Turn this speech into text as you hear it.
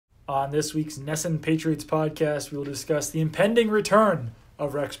On this week's NESN Patriots podcast, we will discuss the impending return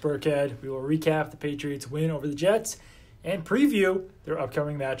of Rex Burkhead. We will recap the Patriots' win over the Jets and preview their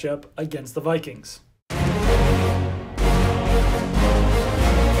upcoming matchup against the Vikings.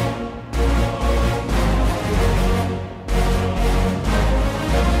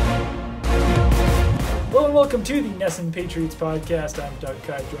 Hello and welcome to the NESN Patriots podcast. I'm Doug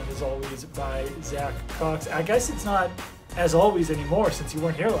Kite, joined as always by Zach Cox. I guess it's not as always anymore since you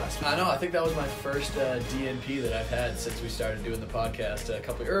weren't here last week. I know. I think that was my first DNP that I've had since we started doing the podcast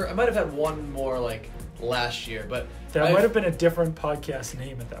I might have had one more last year, but that might have been a different podcast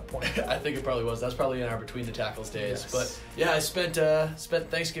name at that point. I think it probably was. That's probably in our Between the Tackles days. Yes. But yeah, I spent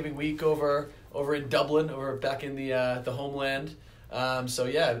Thanksgiving week over in Dublin, over back in the homeland. So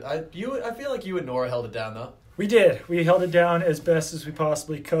yeah, I feel like you and Nora held it down though. We did. We held it down as best as we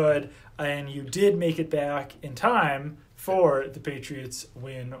possibly could, and you did make it back in time for the Patriots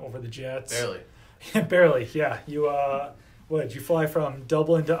win over the Jets. Barely. Barely, yeah. You did you fly from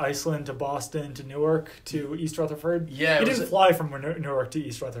Dublin to Iceland to Boston to Newark to East Rutherford? Yeah. You didn't fly from Newark to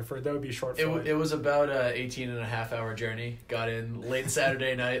East Rutherford. That would be a short flight. It was about an 18-and-a-half-hour journey. Got in late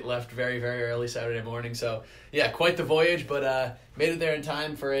Saturday night, left very, very early Saturday morning. So, yeah, quite the voyage, but made it there in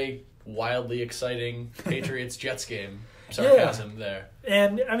time for a wildly exciting Patriots-Jets game. Sarcasm there.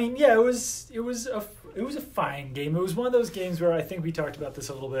 And, I mean, yeah, it was a fine game. It was one of those games where I think we talked about this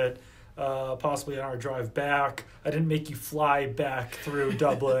a little bit, possibly on our drive back. I didn't make you fly back through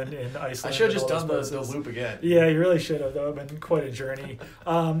Dublin and Iceland. I should have just done the loop again. Yeah, you really should have. That would have been quite a journey.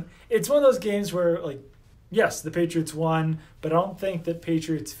 It's one of those games where, yes, the Patriots won, but I don't think that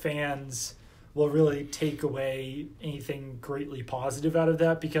Patriots fans will really take away anything greatly positive out of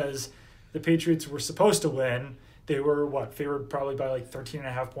that because the Patriots were supposed to win. They were, favored probably by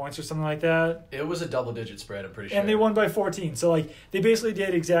 13.5 points or something like that? It was a double-digit spread, I'm pretty sure. And they won by 14. So, they basically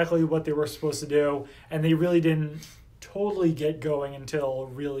did exactly what they were supposed to do, and they really didn't totally get going until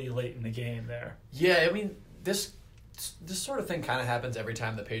really late in the game there. Yeah, I mean, this sort of thing kind of happens every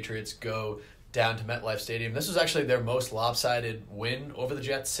time the Patriots go down to MetLife Stadium. This was actually their most lopsided win over the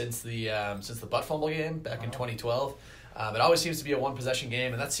Jets since the butt fumble game back in 2012. It always seems to be a one-possession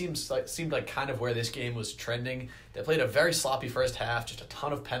game, and that seemed like kind of where this game was trending. They played a very sloppy first half, just a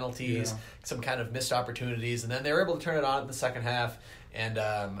ton of penalties, some kind of missed opportunities, and then they were able to turn it on in the second half. And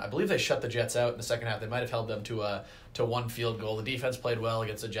I believe they shut the Jets out in the second half. They might have held them to one field goal. The defense played well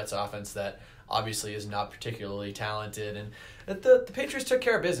against the Jets offense that obviously is not particularly talented, and the Patriots took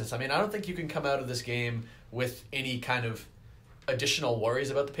care of business. I mean, I don't think you can come out of this game with any kind of additional worries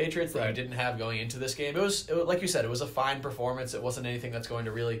about the Patriots that you didn't have going into this game. It was like you said, it was a fine performance. It wasn't anything that's going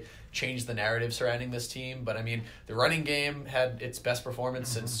to really change the narrative surrounding this team. But I mean, the running game had its best performance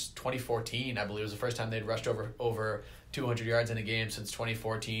since 2014. I believe it was the first time they'd rushed over 200 yards in a game since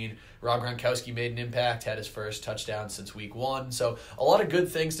 2014. Rob Gronkowski made an impact, had his first touchdown since week 1. So a lot of good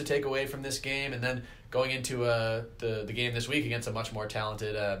things to take away from this game. And then going into the game this week against a much more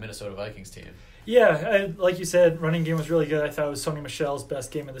talented Minnesota Vikings team. Yeah, like you said, running game was really good. I thought it was Sony Michel's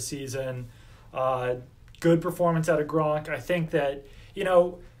best game of the season. Good performance out of Gronk. I think that,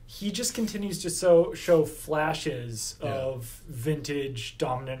 he just continues to show flashes of vintage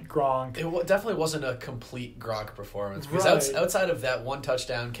dominant Gronk. It definitely wasn't a complete Gronk performance because outside of that one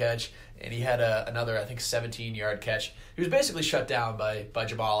touchdown catch, and he had another, I think, 17-yard catch, he was basically shut down by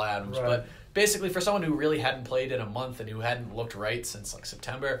Jamal Adams. Right. But basically, for someone who really hadn't played in a month and who hadn't looked right since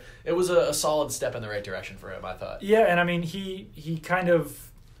September, it was a solid step in the right direction for him, I thought. Yeah, and I mean, he's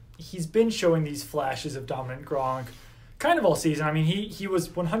been showing these flashes of dominant Gronk kind of all season. I mean, he was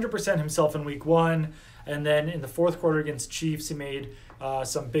 100% himself in week 1, and then in the fourth quarter against Chiefs, he made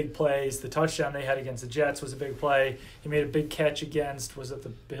some big plays. The touchdown they had against the Jets was a big play. He made a big catch against, was it the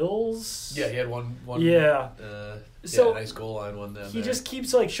Bills? Yeah, he had one. So nice goal line one there. He just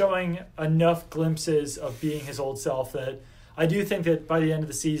keeps showing enough glimpses of being his old self that I do think that by the end of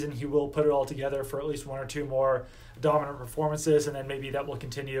the season he will put it all together for at least one or two more dominant performances, and then maybe that will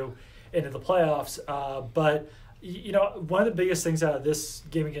continue into the playoffs. But one of the biggest things out of this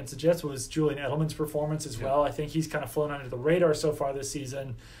game against the Jets was Julian Edelman's performance as well. I think he's kind of flown under the radar so far this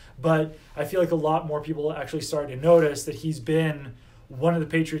season, but I feel like a lot more people actually started to notice that he's been one of the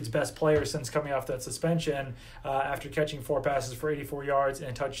Patriots' best players since coming off that suspension after catching 4 passes for 84 yards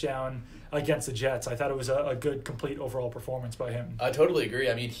and a touchdown against the Jets. I thought it was a good, complete overall performance by him. I totally agree.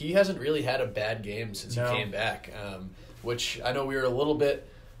 I mean, he hasn't really had a bad game since he came back, which I know we were a little bit,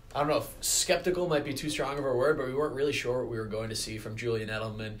 I don't know if skeptical might be too strong of a word, but we weren't really sure what we were going to see from Julian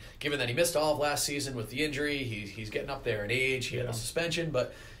Edelman, given that he missed all of last season with the injury. He's getting up there in age. He had a suspension,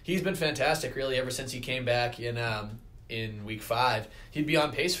 but he's been fantastic really ever since he came back in in week 5, he'd be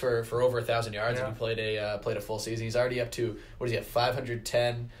on pace for over 1,000 yards if he played a full season. He's already up to,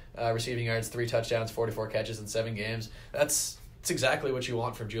 510 receiving yards, 3 touchdowns, 44 catches in 7 games. That's exactly what you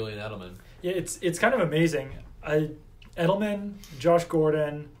want from Julian Edelman. Yeah, it's kind of amazing. Edelman, Josh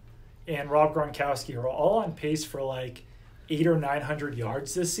Gordon, and Rob Gronkowski are all on pace for like 800 or 900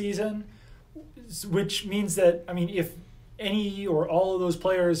 yards this season, which means that, I mean, if any or all of those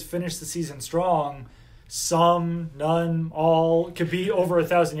players finish the season strong, some, none, all could be over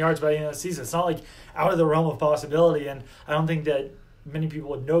 1,000 yards by the end of the season. It's not like out of the realm of possibility, and I don't think that many people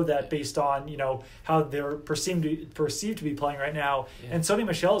would know that based on, how they're perceived to be playing right now. Yeah. And Sony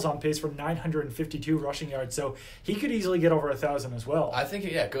Michel is on pace for 952 rushing yards, so he could easily get over 1,000 as well. I think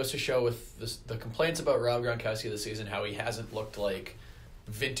it goes to show with the complaints about Rob Gronkowski this season, how he hasn't looked like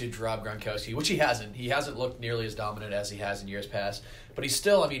vintage Rob Gronkowski, which he hasn't. He hasn't looked nearly as dominant as he has in years past. But he's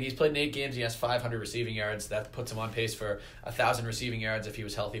still, he's played in 8 games. He has 500 receiving yards. That puts him on pace for 1,000 receiving yards if he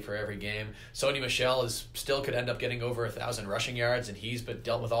was healthy for every game. Sony Michel still could end up getting over 1,000 rushing yards, and he's been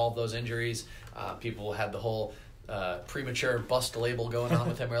dealt with all of those injuries. People had the whole premature bust label going on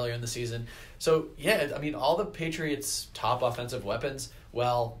with him earlier in the season. So, all the Patriots' top offensive weapons,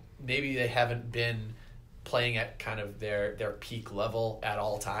 well, maybe they haven't been playing at kind of their peak level at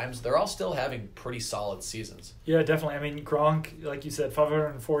all times, they're all still having pretty solid seasons. Yeah, definitely. Gronk, like you said,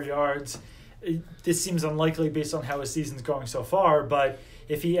 504 yards. This seems unlikely based on how his season's going so far, but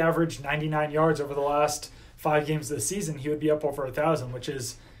if he averaged 99 yards over the last 5 games of the season, he would be up over 1,000, which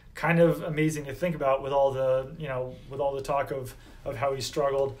is kind of amazing to think about with all the talk of how he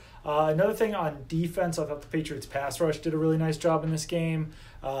struggled. Another thing on defense, I thought the Patriots pass rush did a really nice job in this game.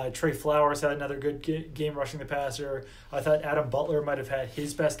 Trey Flowers had another good game rushing the passer. I thought Adam Butler might have had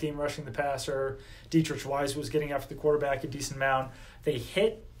his best game rushing the passer. Dietrich Wise was getting after the quarterback a decent amount. They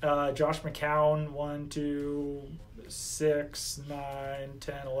hit Josh McCown 1, 2, 6, 9,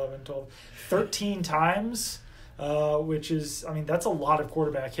 10, 11, 12, 13 times. Which is, that's a lot of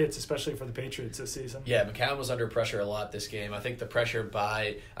quarterback hits, especially for the Patriots this season. Yeah, McCown was under pressure a lot this game. I think the pressure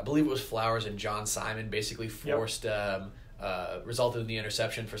by, I believe it was Flowers and John Simon, basically forced, resulted in the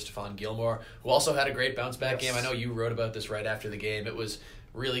interception for Stephon Gilmore, who also had a great bounce-back game. I know you wrote about this right after the game. It was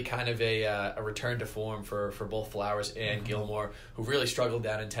really kind of a return to form for both Flowers and Gilmore, who really struggled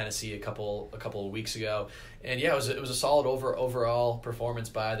down in Tennessee a couple of weeks ago. And it was a solid overall performance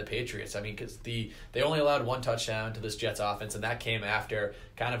by the Patriots. Because they only allowed 1 touchdown to this Jets offense, and that came after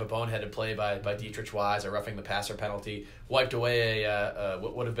kind of a boneheaded play by Dietrich Wise, a roughing the passer penalty, wiped away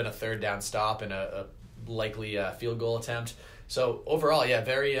what would have been a 3rd down stop and a likely field goal attempt. So overall,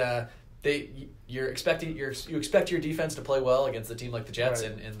 very. You expect your defense to play well against a team like the Jets,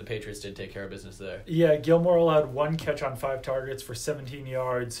 right. and the Patriots did take care of business there. Yeah, Gilmore allowed 1 catch on 5 targets for 17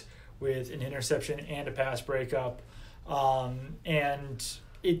 yards with an interception and a pass breakup. And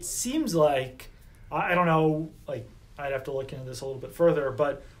it seems like, I don't know, I'd have to look into this a little bit further,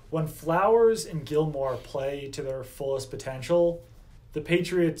 but when Flowers and Gilmore play to their fullest potential, the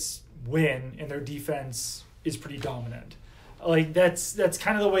Patriots win and their defense is pretty dominant. That's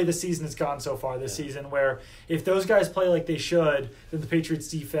kind of the way the season has gone so far this season, where if those guys play like they should, then the Patriots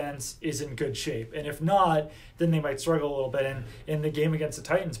defense is in good shape. And if not, then they might struggle a little bit. And in the game against the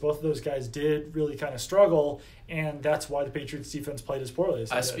Titans, both of those guys did really kind of struggle, and that's why the Patriots defense played as poorly as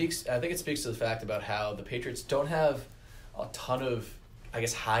they did. I think it speaks to the fact about how the Patriots don't have a ton of,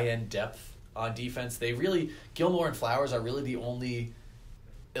 high-end depth on defense. Gilmore and Flowers are really the only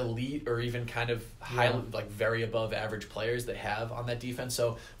elite or even kind of very above average players they have on that defense.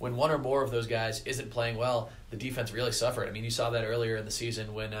 So when one or more of those guys isn't playing well, the defense really suffered. You saw that earlier in the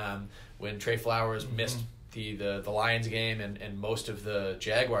season when Trey Flowers missed the Lions game and most of the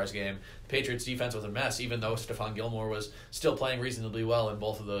Jaguars game. The Patriots defense was a mess, even though Stephon Gilmore was still playing reasonably well in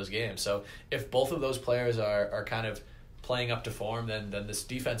both of those games. So if both of those players are kind of playing up to form, then this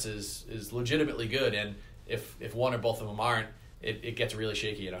defense is legitimately good. And if one or both of them aren't, it gets really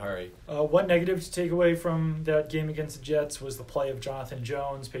shaky in a hurry. One negative to take away from that game against the Jets was the play of Jonathan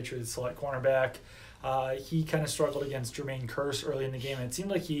Jones, Patriots select cornerback. He kind of struggled against Jermaine Kearse early in the game, and it seemed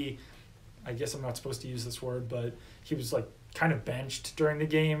like I guess I'm not supposed to use this word, but he was kind of benched during the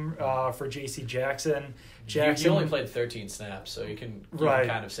game for J.C. Jackson. He only played 13 snaps, so you can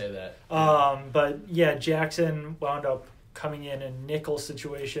kind of say that. But yeah, Jackson wound up coming in nickel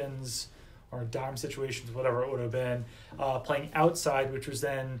situations or dime situations, whatever it would have been, playing outside, which was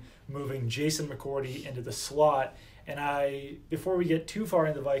then moving Jason McCourty into the slot. And before we get too far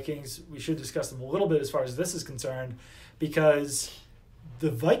into the Vikings, we should discuss them a little bit as far as this is concerned, because the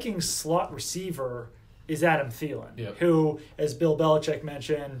Vikings slot receiver is Adam Thielen, who, as Bill Belichick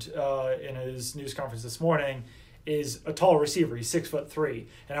mentioned in his news conference this morning, is a tall receiver. He's 6'3",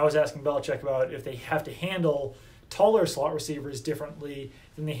 and I was asking Belichick about if they have to handle taller slot receivers differently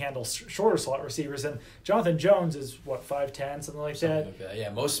than they handle shorter slot receivers. And Jonathan Jones is, 5'10", something like that? Yeah,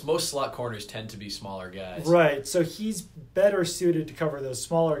 most slot corners tend to be smaller guys. Right, so he's better suited to cover those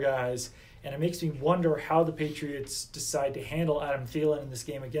smaller guys, and it makes me wonder how the Patriots decide to handle Adam Thielen in this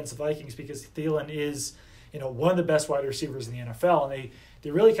game against the Vikings, because Thielen is, one of the best wide receivers in the NFL, and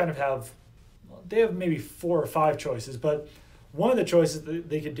they really kind of have maybe 4 or 5 choices, but one of the choices that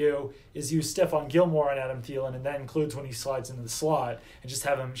they could do is use Stephon Gilmore on Adam Thielen, and that includes when he slides into the slot, and just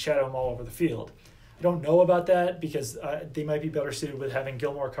have him shadow him all over the field. I don't know about that because they might be better suited with having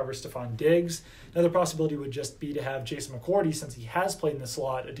Gilmore cover Stephon Diggs. Another possibility would just be to have Jason McCourty, since he has played in the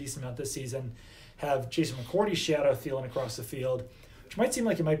slot a decent amount this season, have Jason McCourty shadow Thielen across the field, which might seem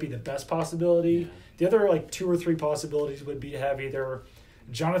like it might be the best possibility. Yeah. The other 2 or 3 possibilities would be to have either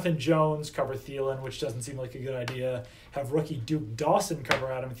Jonathan Jones cover Thielen, which doesn't seem like a good idea, have rookie Duke Dawson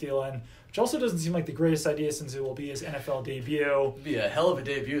cover Adam Thielen, which also doesn't seem like the greatest idea since it will be his NFL debut. It'd be a hell of a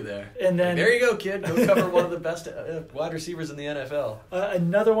debut there. And then, there you go, kid. Go cover one of the best wide receivers in the NFL.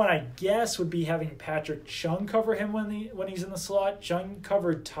 Another one, I guess, would be having Patrick Chung cover him when he's in the slot. Chung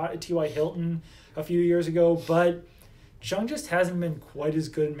covered T.Y. Hilton a few years ago, but Chung just hasn't been quite as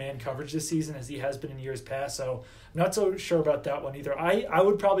good in man coverage this season as he has been in years past, so I'm not so sure about that one either. I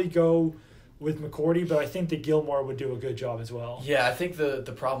would probably go with McCourty, but I think that Gilmore would do a good job as well. Yeah, I think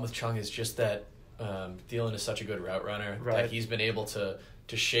the problem with Chung is just that Thielen is such a good route runner that he's been able to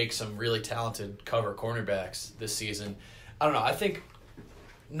shake some really talented cover cornerbacks this season. I don't know. I think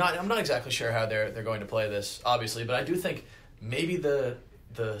I'm not exactly sure how they're going to play this, obviously, but I do think maybe the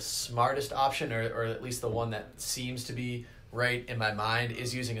smartest option, or at least the one that seems to be right in my mind,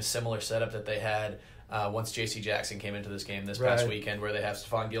 is using a similar setup that they had once J.C. Jackson came into this game this past weekend, where they have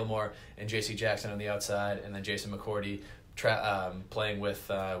Stephon Gilmore and J.C. Jackson on the outside, and then Jason McCourty playing with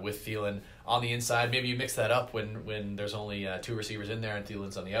Thielen on the inside. Maybe you mix that up when there's only 2 receivers in there and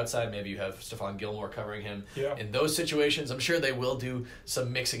Thielen's on the outside. Maybe you have Stephon Gilmore covering him in those situations. I'm sure they will do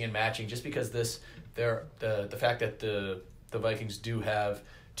some mixing and matching, just because the fact that the Vikings do have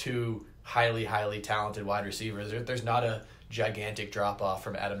 2 highly talented wide receivers. There's not a gigantic drop-off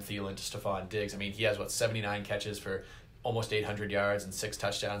from Adam Thielen to Stephon Diggs. I mean, he has, 79 catches for almost 800 yards and 6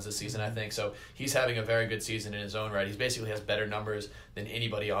 touchdowns this season, I think. So he's having a very good season in his own right. He basically has better numbers than any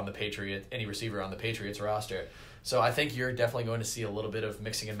receiver on the Patriots roster. So I think you're definitely going to see a little bit of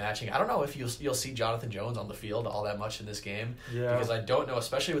mixing and matching. I don't know if you'll see Jonathan Jones on the field all that much in this game, because I don't know,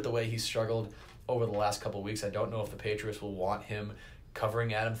 especially with the way he's struggled over the last couple of weeks, I don't know if the Patriots will want him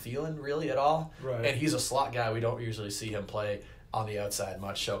covering Adam Thielen really at all. Right. And he's a slot guy. We don't usually see him play on the outside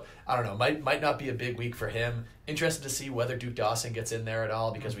much. So I don't know. Might not be a big week for him. Interested to see whether Duke Dawson gets in there at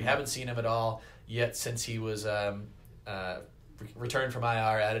all, because we haven't seen him at all yet since he was returned from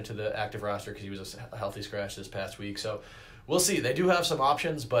IR, added to the active roster because he was a healthy scratch this past week. So we'll see. They do have some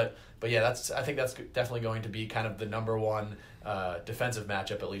options, but yeah, I think that's definitely going to be kind of the number one defensive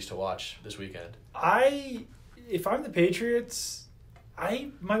matchup, at least, to watch this weekend. If I'm the Patriots, I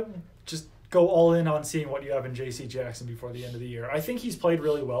might just go all in on seeing what you have in J.C. Jackson before the end of the year. I think he's played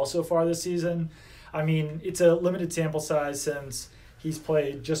really well so far this season. I mean, it's a limited sample size since he's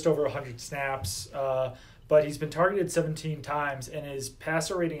played just over 100 snaps, but he's been targeted 17 times, and his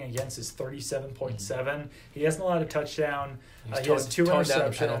passer rating against is 37.7. He hasn't allowed a touchdown. He has 2 toned interceptions.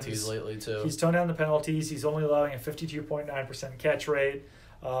 Down the penalties lately, too. He's toned down the penalties. He's only allowing a 52.9% catch rate,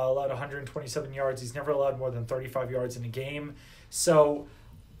 allowed 127 yards. He's never allowed more than 35 yards in a game. So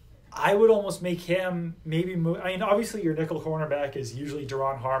I would almost make him maybe move. I mean, obviously your nickel cornerback is usually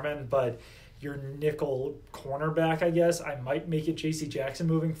Daron Harmon, but your nickel cornerback, I guess, I might make it J.C. Jackson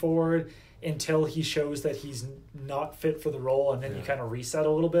moving forward until he shows that he's not fit for the role, and then you kind of reset a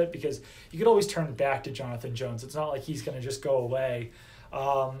little bit, because you could always turn it back to Jonathan Jones. It's not like he's going to just go away.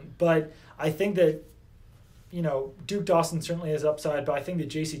 But I think that, Duke Dawson certainly has upside, but I think that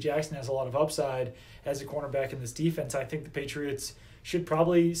J.C. Jackson has a lot of upside as a cornerback in this defense. I think the Patriots should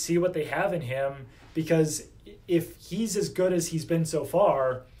probably see what they have in him, because if he's as good as he's been so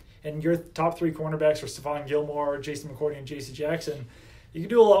far, and your top 3 cornerbacks are Stephon Gilmore, Jason McCourty, and J.C. Jackson, you can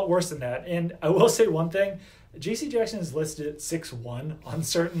do a lot worse than that. And I will say one thing, J.C. Jackson is listed at 6'1" on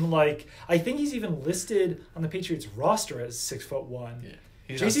certain, I think he's even listed on the Patriots roster as 6'1".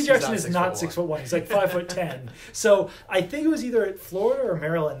 Yeah. J.C. Jackson is not 6'1". He's 5'10". So I think it was either at Florida or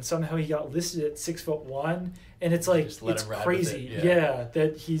Maryland. Somehow he got listed at 6'1", and it's it's crazy. Yeah,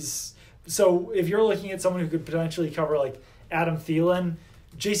 that he's. So if you're looking at someone who could potentially cover Adam Thielen,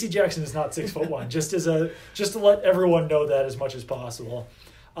 J.C. Jackson is not 6'1". just to let everyone know that as much as possible.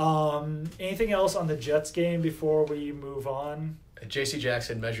 Anything else on the Jets game before we move on? J.C.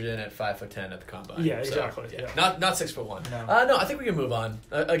 Jackson measured in at 5'10" at the combine. Yeah, exactly. So, yeah. Not 6'1". No. No, I think we can move on.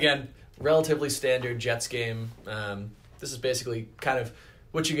 Again, relatively standard Jets game. This is basically kind of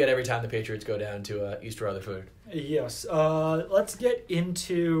what you get every time the Patriots go down to East Rutherford. Yes. Let's get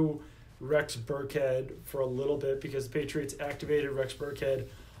into Rex Burkhead for a little bit because the Patriots activated Rex Burkhead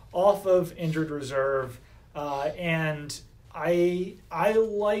off of injured reserve, and I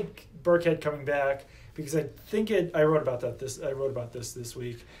like Burkhead coming back because I think I wrote about this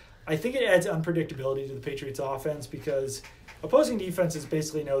week. I think it adds unpredictability to the Patriots offense because opposing defenses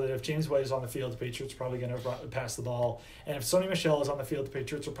basically know that if James White is on the field, the Patriots are probably going to pass the ball, and if Sony Michel is on the field, the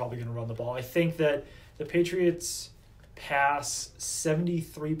Patriots are probably going to run the ball. I think that the Patriots pass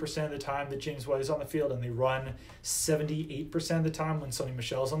 73% of the time that James White is on the field, and they run 78% of the time when Sony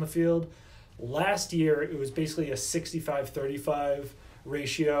Michel is on the field. Last year, it was basically a 65-35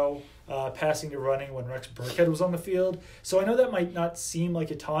 ratio, passing to running when Rex Burkhead was on the field. So I know that might not seem like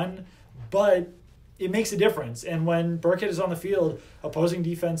a ton, but it makes a difference. And when Burkhead is on the field, opposing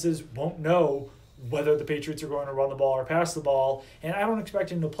defenses won't know whether the Patriots are going to run the ball or pass the ball. And I don't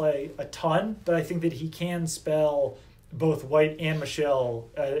expect him to play a ton, but I think that he can spell both White and Michel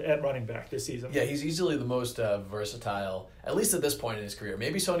at running back this season. Yeah, he's easily the most versatile, at least at this point in his career.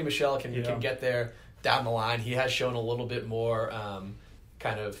 Maybe Sony Michel can get there down the line. He has shown a little bit more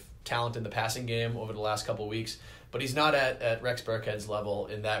kind of talent in the passing game over the last couple of weeks, but he's not at Rex Burkhead's level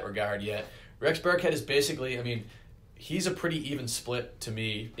in that regard yet. Rex Burkhead is basically, he's a pretty even split to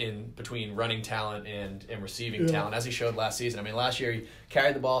me in between running talent and receiving talent, as he showed last season. Last year he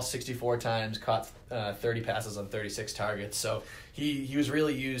carried the ball 64 times, caught 30 passes on 36 targets. So he was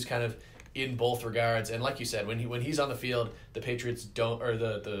really used kind of in both regards. And like you said, when he's on the field, the Patriots don't, or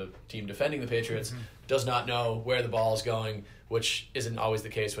the team defending the Patriots does not know where the ball is going, which isn't always the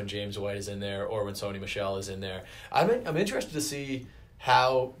case when James White is in there or when Sony Michel is in there. I'm interested to see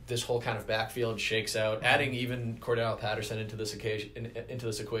how this whole kind of backfield shakes out, adding even Cordell Patterson into this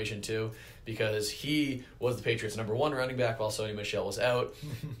equation too, because he was the Patriots' number one running back while Sony Michel was out.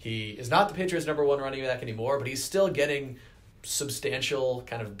 He is not the Patriots' number one running back anymore, but he's still getting substantial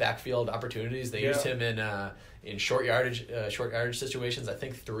kind of backfield opportunities. They used him in short yardage situations, I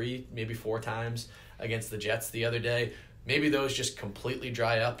think 3, maybe 4 times against the Jets the other day. Maybe those just completely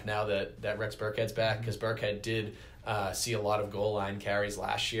dry up now that Rex Burkhead's back, because Burkhead did see a lot of goal line carries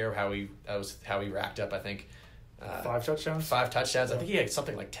last year. How he racked up, I think, 5 touchdowns. 5 touchdowns. Yeah. I think he had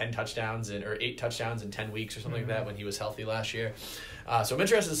something like 10 touchdowns or 8 touchdowns in 10 weeks or something like that when he was healthy last year. So I'm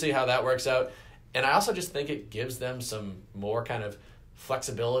interested to see how that works out. And I also just think it gives them some more kind of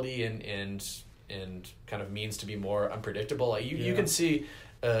flexibility and kind of means to be more unpredictable. You can see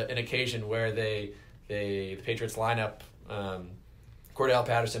an occasion where the Patriots line up Cordell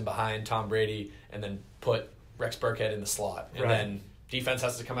Patterson behind Tom Brady and then put Rex Burkhead in the slot. And then defense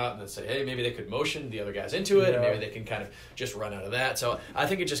has to come out and then say, hey, maybe they could motion the other guys into it, and maybe they can kind of just run out of that. So I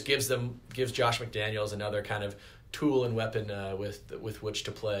think it just gives Josh McDaniels another kind of tool and weapon with which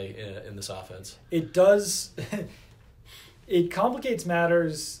to play in this offense. It does. It complicates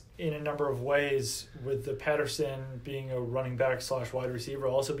matters in a number of ways with the Patterson being a running back / wide receiver,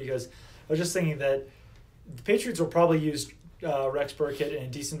 also because I was just thinking that the Patriots will probably use Rex Burkhead in a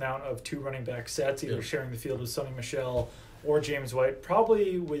decent amount of 2 running back sets, either sharing the field with Sony Michel or James White,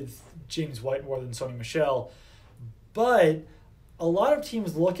 probably with James White more than Sony Michel. But a lot of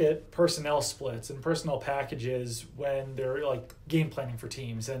teams look at personnel splits and personnel packages when they're like game planning for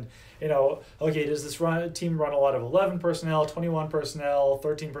teams. And, okay, does this team run a lot of 11 personnel, 21 personnel,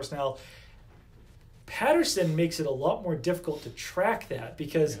 13 personnel? Patterson makes it a lot more difficult to track that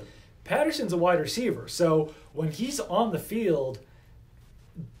because Patterson's a wide receiver. So when he's on the field,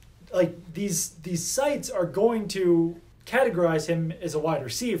 like these sites are going to categorize him as a wide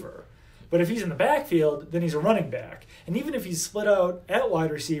receiver. But if he's in the backfield, then he's a running back. And even if he's split out at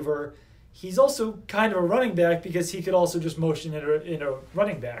wide receiver, he's also kind of a running back because he could also just motion in a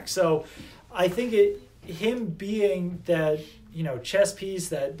running back. So I think him being that, chess piece,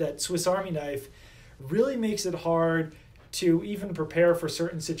 that Swiss Army knife, really makes it hard to even prepare for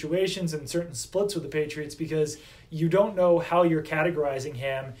certain situations and certain splits with the Patriots because you don't know how you're categorizing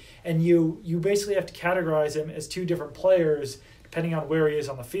him, and you basically have to categorize him as 2 different players depending on where he is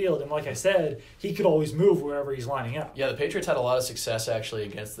on the field. And like I said, he could always move wherever he's lining up. Yeah, the Patriots had a lot of success actually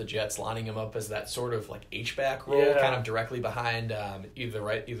against the Jets, lining him up as that sort of like H-back role, kind of directly behind either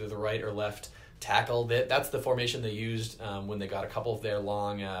the right or left tackle. That's the formation they used when they got a couple of their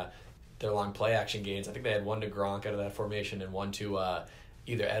long play action gains. I think they had one to Gronk out of that formation and one to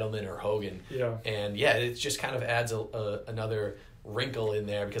either Edelman or Hogan. Yeah. And it just kind of adds another wrinkle in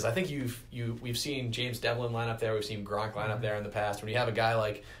there, because I think we've seen James Devlin line up there, we've seen Gronk line up there in the past. When you have a guy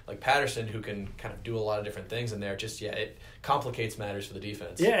like Patterson who can kind of do a lot of different things in there, it complicates matters for the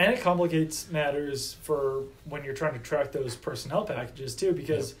defense. Yeah, and it complicates matters for when you're trying to track those personnel packages too,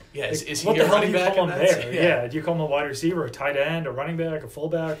 because is what he the a hell do running you back call him there? Yeah. Do you call him a wide receiver, a tight end, a running back, a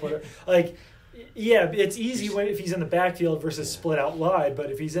fullback, whatever? Like, yeah, it's easy if he's in the backfield versus split out wide,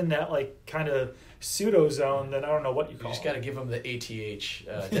 but if he's in that like kind of pseudo zone, then I don't know what you call him. You just got to give him the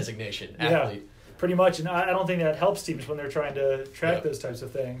ATH designation, yeah, athlete. Pretty much, and I don't think that helps teams when they're trying to track those types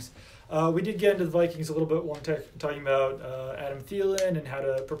of things. We did get into the Vikings a little bit when talking about Adam Thielen and how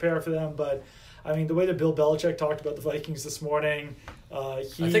to prepare for them, but I mean, the way that Bill Belichick talked about the Vikings this morning, I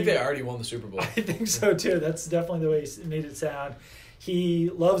think they already won the Super Bowl. I think so too. That's definitely the way he made it sound. He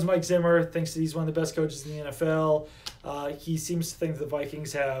loves Mike Zimmer, thinks that he's one of the best coaches in the NFL. He seems to think the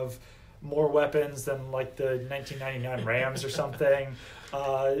Vikings have more weapons than like the 1999 Rams or something.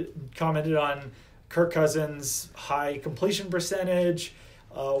 Commented on Kirk Cousins' high completion percentage.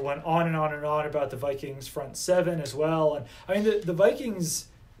 Went on and on and on about the Vikings front seven as well. And I mean, the Vikings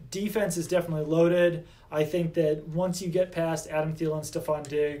defense is definitely loaded. I think that once you get past Adam Thielen, Stephon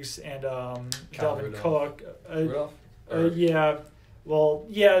Diggs, and Dalvin Cook, yeah. Well,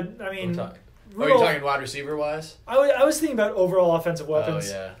 yeah, I mean... Are you talking wide receiver wise? I was thinking about overall offensive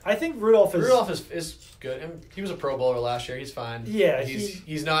weapons. Oh, yeah. I think Rudolph is good. And he was a Pro Bowler last year. He's fine. Yeah,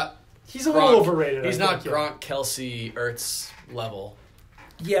 he's not. He's a little overrated. He's not Gronk, Kelsey, Ertz level.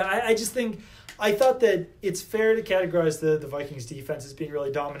 Yeah, I just think I thought that it's fair to categorize the Vikings defense as being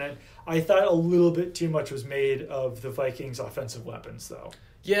really dominant. I thought a little bit too much was made of the Vikings offensive weapons, though.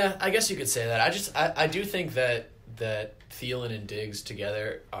 Yeah, I guess you could say that. I do think that Thielen and Diggs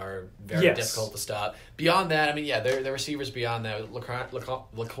together are very difficult to stop. Beyond that, I mean, the receivers beyond that, Laquan.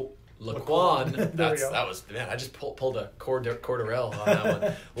 That was man. I just pulled a Cordarrelle on that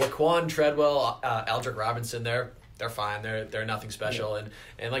one. Laquan, Treadwell, Aldrick Robinson. They're fine. They're nothing special. Yeah.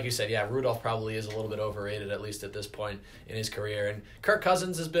 And like you said, Rudolph probably is a little bit overrated, at least at this point in his career. And Kirk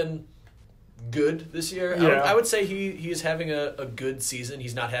Cousins has been good this year. Yeah. I would say he is having a good season.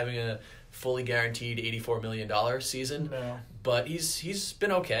 He's not having a fully guaranteed $84 million season. No. But he's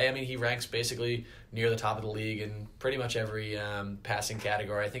been okay. I mean, he ranks basically near the top of the league in pretty much every passing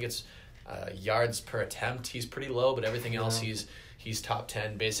category. I think it's yards per attempt. He's pretty low, but everything else he's top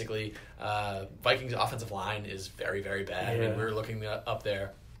 10 basically. Vikings offensive line is very, very bad. Yeah. I mean, we were looking up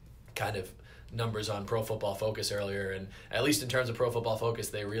there kind of numbers on Pro Football Focus earlier, and at least in terms of Pro Football Focus,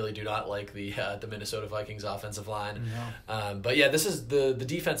 they really do not like the Minnesota Vikings offensive line. No. But yeah, this is the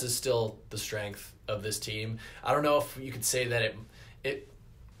defense is still the strength of this team. I don't know if you could say that it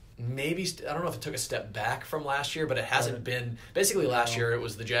maybe, I don't know if it took a step back from last year, but it hasn't been. Basically last year it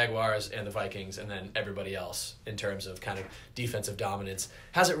was the Jaguars and the Vikings and then everybody else in terms of kind of defensive dominance.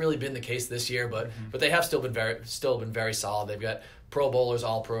 Hasn't really been the case this year, but they have still been very solid. They've got Pro Bowlers,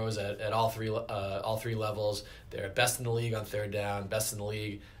 all pros at all three levels. They're best in the league on third down, best in the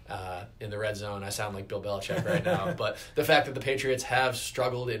league in the red zone. I sound like Bill Belichick right now, but the fact that the Patriots have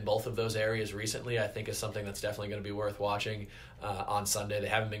struggled in both of those areas recently, I think is something that's definitely going to be worth watching on Sunday. They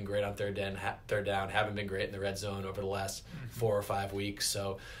haven't been great on third down, haven't been great in the red zone over the last 4 or 5 weeks.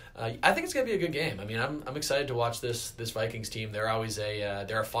 So I think it's going to be a good game. I mean, I'm excited to watch this Vikings team. They're always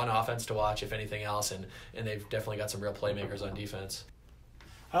they're a fun offense to watch, if anything else, and they've definitely got some real playmakers on defense.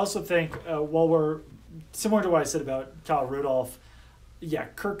 I also think while we're similar to what I said about Kyle Rudolph,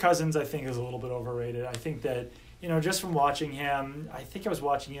 Kirk Cousins I think is a little bit overrated. I think that just from watching him, I think I was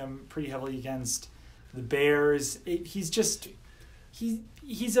watching him pretty heavily against the Bears.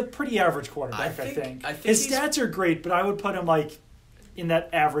 He's a pretty average quarterback. I think his stats are great, but I would put him like in that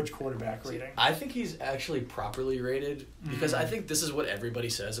average quarterback rating. I think he's actually properly rated because I think this is what everybody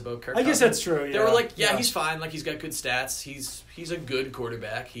says about Kirk Cousins. I guess that's true. Yeah. They were like, he's fine. Like he's got good stats. He's a good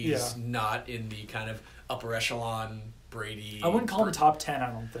quarterback. He's not in the kind of upper echelon Brady. I wouldn't call him top 10.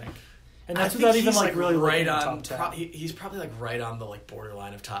 I don't think. And that's without even like really right on top 10. He's probably like right on the like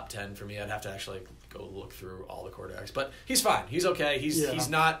borderline of top 10 for me. I'd have to actually go look through all the quarterbacks, but he's fine. He's okay. He's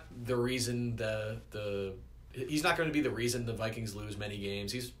not the reason he's not going to be the reason the Vikings lose many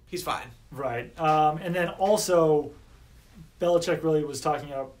games. He's fine. Right. And then also, Belichick really was talking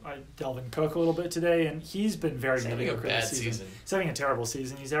about Dalvin Cook a little bit today, and he's been very mediocre this season. He's having a terrible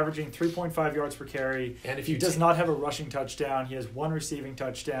season. He's averaging 3.5 yards per carry. And if he does not have a rushing touchdown, he has one receiving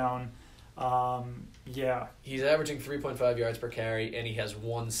touchdown. He's averaging 3.5 yards per carry, and he has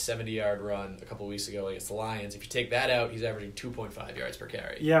one 70-yard run a couple weeks ago against the Lions. If you take that out, he's averaging 2.5 yards per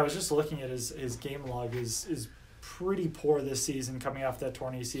carry. Yeah, I was just looking at his game log is pretty poor this season, coming off that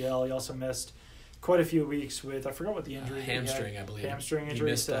torn ACL. He also missed quite a few weeks with, I forgot what the injury hamstring, I believe. Hamstring injury.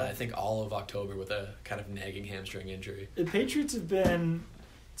 He missed, I think, all of October with a kind of nagging hamstring injury. The Patriots have been,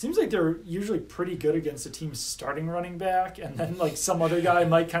 it seems like they're usually pretty good against a team's starting running back, and then like some other guy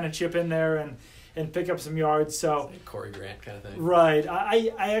might kind of chip in there and pick up some yards. So like Corey Grant kind of thing. Right.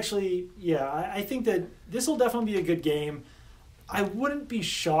 I actually, I think that this will definitely be a good game. I wouldn't be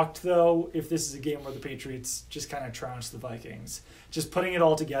shocked, though, if this is a game where the Patriots just kind of trounce the Vikings. Just putting it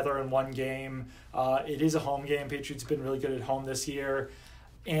all together in one game. It is a home game. Patriots have been really good at home this year.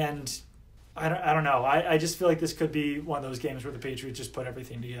 And I don't know. I just feel like this could be one of those games where the Patriots just put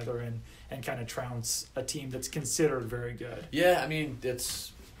everything together and kind of trounce a team that's considered very good. Yeah, I mean,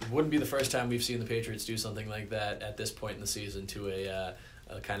 it wouldn't be the first time we've seen the Patriots do something like that at this point in the season to a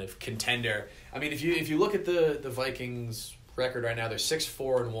kind of contender. I mean, if you look at the Vikings record right now, they're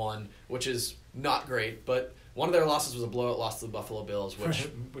 6-4-1, which is not great, but one of their losses was a blowout loss to the Buffalo Bills,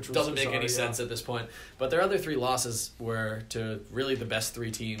 which doesn't make any sense at this point. But their other 3 losses were to really the best 3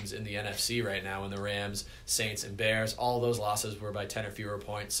 teams in the NFC right now, in the Rams, Saints, and Bears. All those losses were by 10 or fewer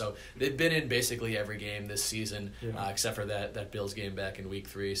points. So they've been in basically every game this season, except for that Bills game back in Week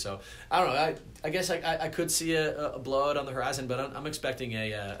 3. So I don't know. I guess I could see a blowout on the horizon, but I'm expecting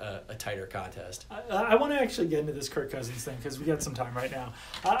a tighter contest. I want to actually get into this Kirk Cousins thing because we got some time right now.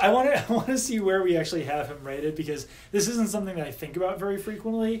 I want to see where we actually have him rated, because this isn't something that I think about very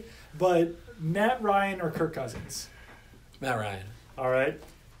frequently. But Matt Ryan or Kirk Cousins? Matt Ryan. All right.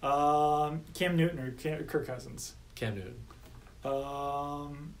 Cam Newton or Kirk Cousins? Cam Newton.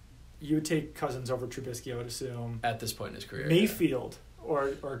 You would take Cousins over Trubisky, I would assume. At this point in his career. Mayfield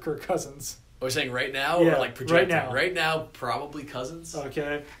or Kirk Cousins? Are we saying right now Yeah, or like projecting? right now. Right now, probably Cousins.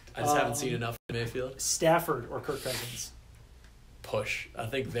 Okay. I just haven't seen enough of Mayfield. Stafford or Kirk Cousins? Push. I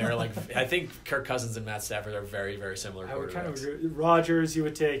think they're like. I think Kirk Cousins and Matt Stafford are very, very similar quarterbacks. I would kind of agree. Rodgers, you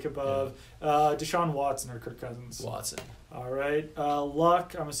would take above Deshaun Watson or Kirk Cousins. Watson. All right.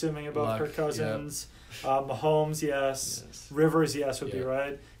 Luck, I'm assuming above Luck, Kirk Cousins. Yep. Mahomes, yes. Rivers, yes, would be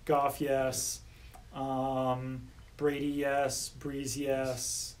right. Goff, yes. Brady, yes. Breeze,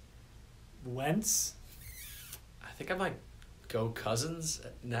 yes. Wentz. I think I might go Cousins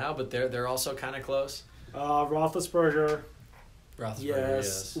now, but they're also kind of close. Roethlisberger.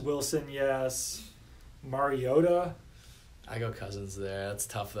 Yes. Wilson, yes. Mariota. I go Cousins there. That's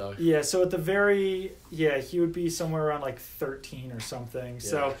tough, though. Yeah, so at the he would be somewhere around like 13 or something. Yeah.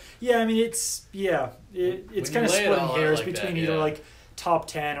 So, I mean, it's kind of splitting hairs like between either like top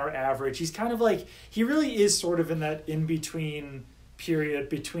 10 or average. He's kind of like, he really is sort of in that in-between period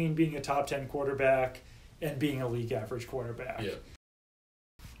between being a top 10 quarterback and being a league average quarterback. Yeah.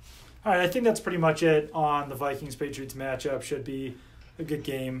 All right, I think that's pretty much it on the Vikings-Patriots matchup. Should be a good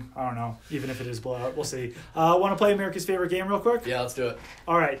game. I don't know, even if it is blowout. We'll see. Want to play America's favorite game real quick? Yeah, let's do it.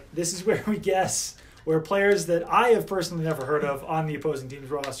 All right, this is where we guess where players that I have personally never heard of on the opposing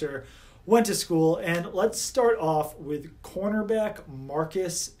team's roster went to school. And let's start off with cornerback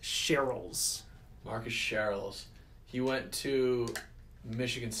Marcus Sherrills. Marcus Sherrills. He went to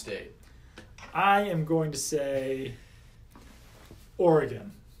Michigan State. I am going to say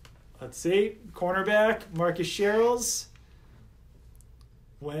Oregon. Let's see. Cornerback Marcus Sherrills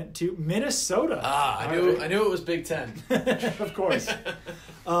went to Minnesota. I knew it was Big Ten. Of course.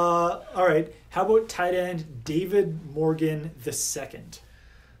 All right. How about tight end David Morgan II?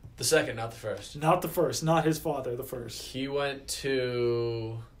 The second, not the first. Not the first. Not his father, the first. He went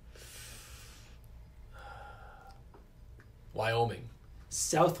to Wyoming.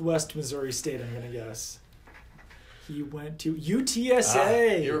 Southwest Missouri State, I'm going to guess. He went to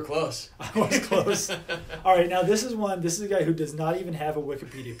UTSA. You were close. I was close. All right, now this is a guy who does not even have a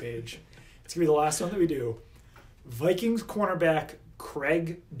Wikipedia page. It's going to be the last one that we do. Vikings cornerback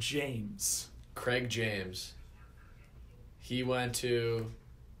Craig James. Craig James. He went to...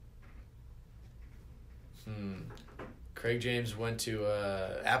 Craig James went to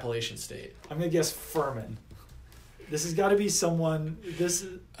Appalachian State. I'm going to guess Furman. This has got to be someone...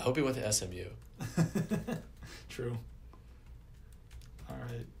 I hope he went to SMU. True. All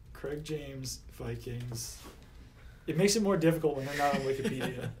right. Craig James, Vikings. It makes it more difficult when they're not on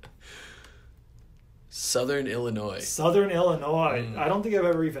Wikipedia. Southern Illinois. Southern Illinois. I don't think I've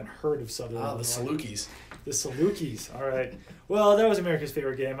ever even heard of Southern Illinois. The Salukis. The Salukis. All right. Well, that was America's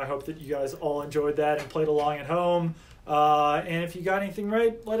favorite game. I hope that you guys all enjoyed that and played along at home. And if you got anything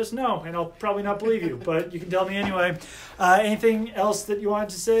right, let us know. And I'll probably not believe you, but you can tell me anyway. Anything else that you wanted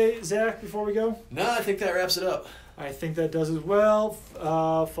to say, Zach, before we go? No, I think that wraps it up. I think that does as well.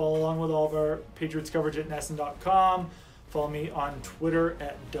 Follow along with all of our Patriots coverage at NESN.com. Follow me on Twitter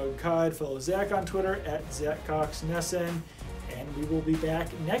at Doug Kide. Follow Zach on Twitter at ZachCoxNESN. And we will be back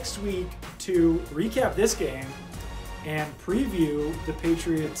next week to recap this game and preview the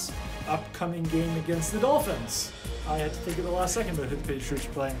Patriots' upcoming game against the Dolphins. I had to think of the last second about who the Patriots are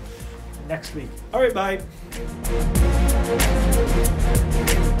playing next week. All right, bye.